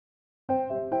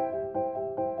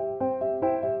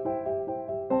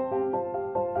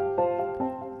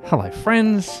Hello,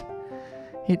 friends.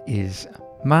 It is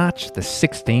March the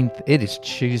 16th. It is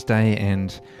Tuesday,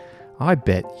 and I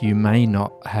bet you may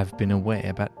not have been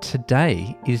aware, but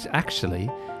today is actually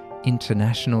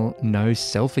International No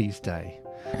Selfies Day.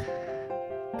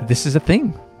 This is a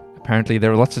thing. Apparently,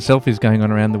 there are lots of selfies going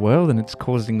on around the world, and it's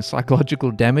causing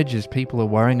psychological damage as people are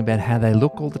worrying about how they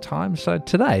look all the time. So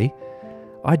today,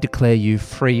 I declare you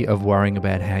free of worrying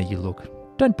about how you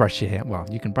look. Don't brush your hair. Well,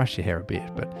 you can brush your hair a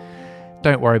bit, but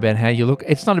don't worry about how you look.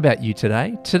 It's not about you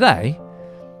today. Today,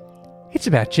 it's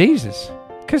about Jesus,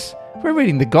 because we're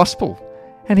reading the gospel,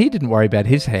 and he didn't worry about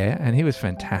his hair, and he was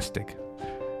fantastic.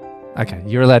 Okay,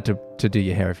 you're allowed to do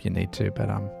your hair if you need to,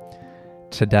 but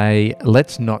today,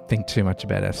 let's not think too much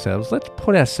about ourselves. Let's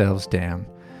put ourselves down.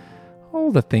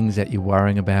 All the things that you're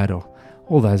worrying about, or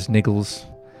all those niggles.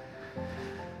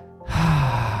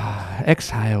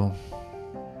 Exhale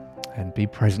and be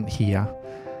present here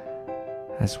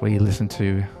as we listen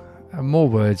to more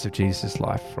words of Jesus'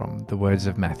 life from the words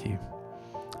of Matthew,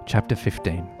 chapter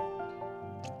 15.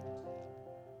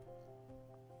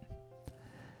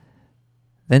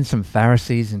 Then some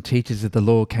Pharisees and teachers of the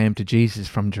law came to Jesus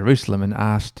from Jerusalem and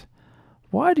asked,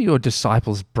 "Why do your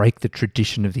disciples break the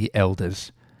tradition of the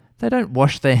elders? They don't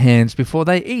wash their hands before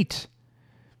they eat."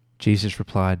 Jesus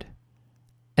replied,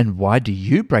 "And why do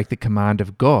you break the command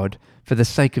of God for the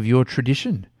sake of your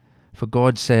tradition? For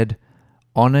God said,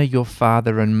 'Honor your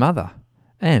father and mother,'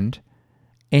 and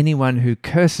 'Anyone who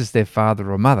curses their father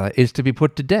or mother is to be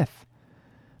put to death.'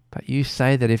 But you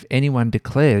say that if anyone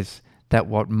declares that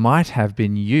what might have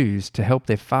been used to help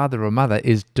their father or mother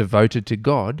is devoted to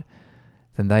God,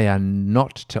 then they are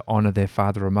not to honor their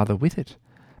father or mother with it.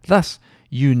 Thus,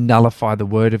 you nullify the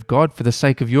word of God for the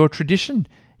sake of your tradition,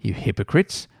 you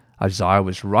hypocrites. Isaiah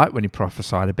was right when he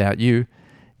prophesied about you.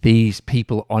 'These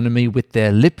people honor me with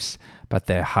their lips, but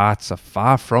their hearts are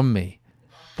far from me.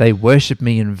 They worship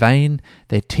me in vain.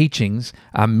 Their teachings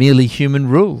are merely human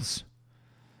rules.'"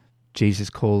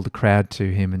 Jesus called the crowd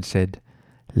to him and said,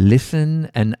 "Listen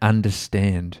and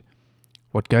understand.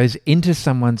 What goes into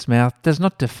someone's mouth does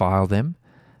not defile them,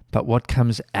 but what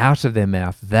comes out of their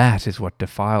mouth, that is what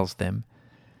defiles them."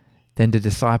 Then the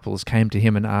disciples came to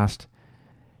him and asked,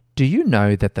 "Do you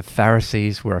know that the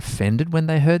Pharisees were offended when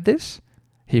they heard this?"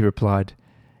 He replied,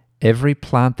 "Every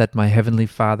plant that my heavenly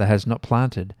Father has not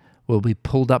planted will be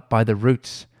pulled up by the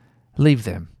roots. Leave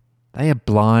them. They are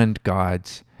blind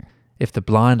guides. If the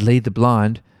blind lead the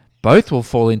blind, both will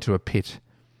fall into a pit."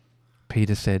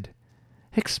 Peter said,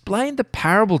 "Explain the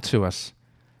parable to us."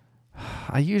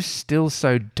 "Are you still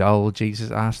so dull?"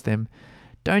 Jesus asked them.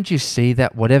 "Don't you see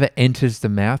that whatever enters the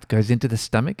mouth goes into the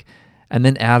stomach and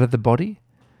then out of the body?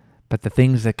 But the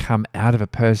things that come out of a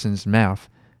person's mouth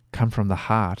come from the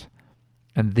heart,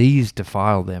 and these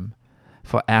defile them.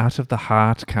 For out of the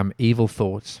heart come evil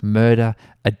thoughts, murder,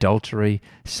 adultery,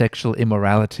 sexual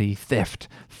immorality, theft,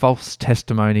 false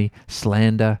testimony,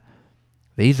 slander.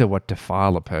 These are what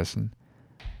defile a person.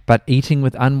 But eating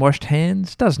with unwashed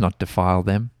hands does not defile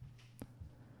them."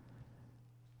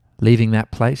 Leaving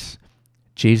that place,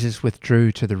 Jesus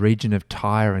withdrew to the region of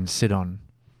Tyre and Sidon.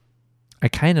 A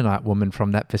Canaanite woman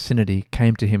from that vicinity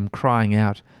came to him crying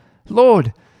out,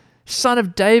 "Lord, Son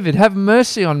of David, have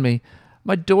mercy on me.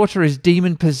 My daughter is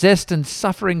demon-possessed and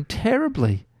suffering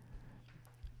terribly."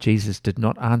 Jesus did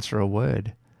not answer a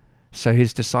word. So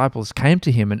his disciples came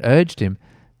to him and urged him,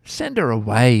 "Send her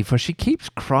away, for she keeps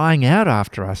crying out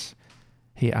after us."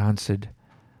 He answered,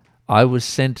 "I was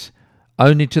sent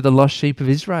only to the lost sheep of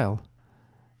Israel."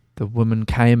 The woman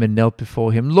came and knelt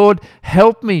before him. "Lord,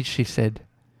 help me," she said.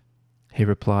 He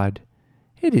replied,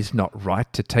 "It is not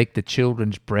right to take the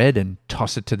children's bread and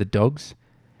toss it to the dogs."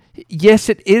 "Yes,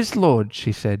 it is, Lord,"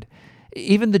 she said.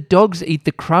 "Even the dogs eat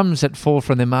the crumbs that fall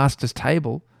from their master's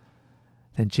table."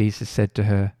 Then Jesus said to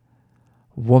her,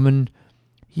 "Woman,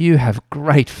 you have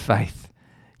great faith.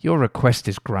 Your request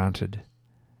is granted."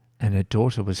 And her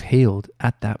daughter was healed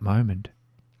at that moment.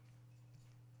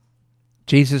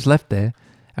 Jesus left there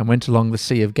and went along the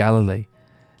Sea of Galilee.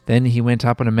 Then he went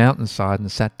up on a mountainside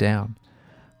and sat down.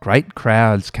 Great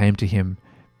crowds came to him,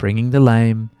 bringing the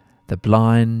lame, the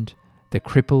blind, the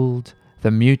crippled, the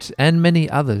mute, and many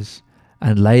others,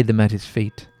 and laid them at his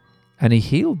feet, and he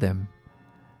healed them.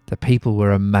 The people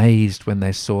were amazed when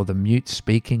they saw the mute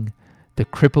speaking, the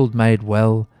crippled made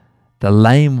well, the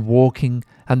lame walking,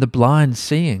 and the blind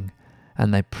seeing,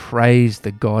 and they praised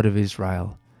the God of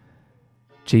Israel.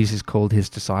 Jesus called his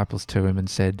disciples to him and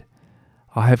said,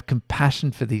 "I have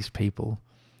compassion for these people.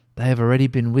 They have already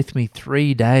been with me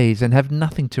 3 days and have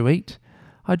nothing to eat.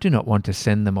 I do not want to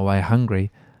send them away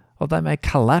hungry, or they may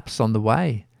collapse on the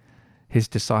way." His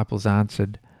disciples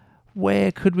answered,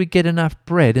 Where could we get enough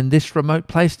bread in this remote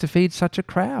place to feed such a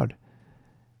crowd?"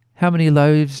 "How many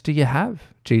loaves do you have?"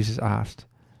 Jesus asked.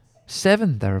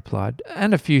 "7," they replied,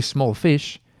 "and a few small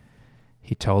fish."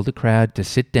 He told the crowd to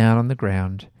sit down on the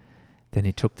ground. Then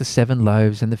he took the 7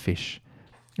 loaves and the fish,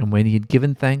 and when he had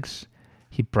given thanks,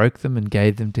 he broke them and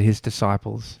gave them to his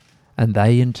disciples, and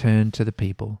they in turn to the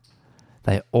people.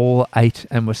 They all ate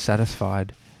and were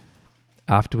satisfied.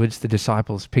 Afterwards the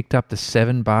disciples picked up the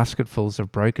 7 basketfuls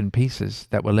of broken pieces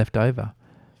that were left over.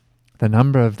 The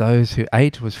number of those who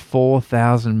ate was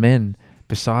 4,000 men,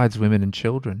 besides women and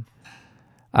children.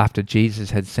 After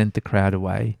Jesus had sent the crowd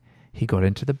away, he got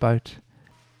into the boat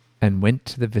and went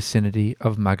to the vicinity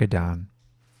of Magadan.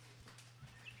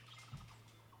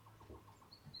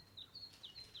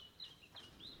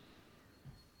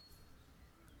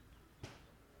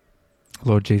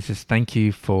 Lord Jesus, thank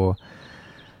you for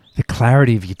the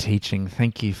clarity of your teaching.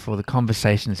 Thank you for the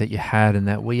conversations that you had and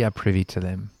that we are privy to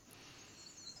them.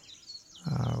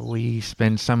 We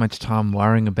spend so much time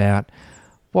worrying about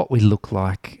what we look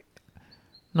like,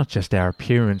 not just our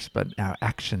appearance, but our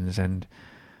actions, and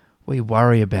we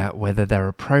worry about whether they're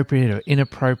appropriate or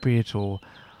inappropriate or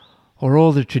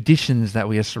all the traditions that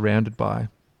we are surrounded by.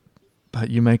 But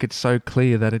you make it so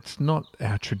clear that it's not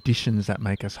our traditions that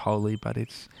make us holy, but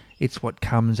it's what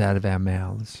comes out of our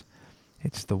mouths.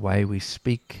 It's the way we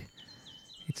speak.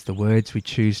 It's the words we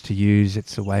choose to use.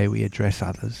 It's the way we address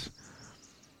others.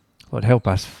 Lord, help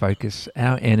us focus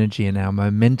our energy and our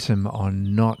momentum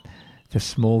on not the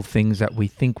small things that we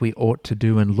think we ought to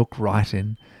do and look right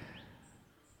in,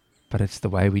 but it's the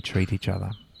way we treat each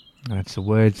other. And it's the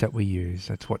words that we use.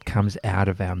 It's what comes out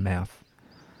of our mouth.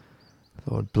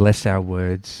 Lord, bless our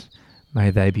words. May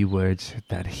they be words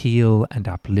that heal and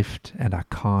uplift and are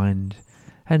kind,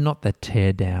 and not that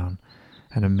tear down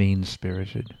and are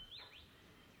mean-spirited.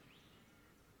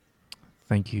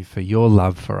 Thank you for your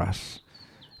love for us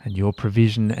and your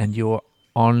provision and your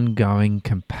ongoing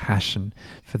compassion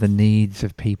for the needs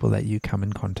of people that you come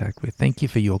in contact with. Thank you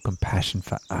for your compassion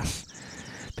for us,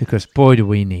 because boy do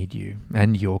we need you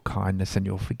and your kindness and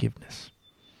your forgiveness.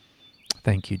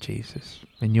 Thank you, Jesus.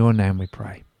 In your name we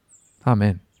pray.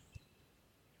 Amen.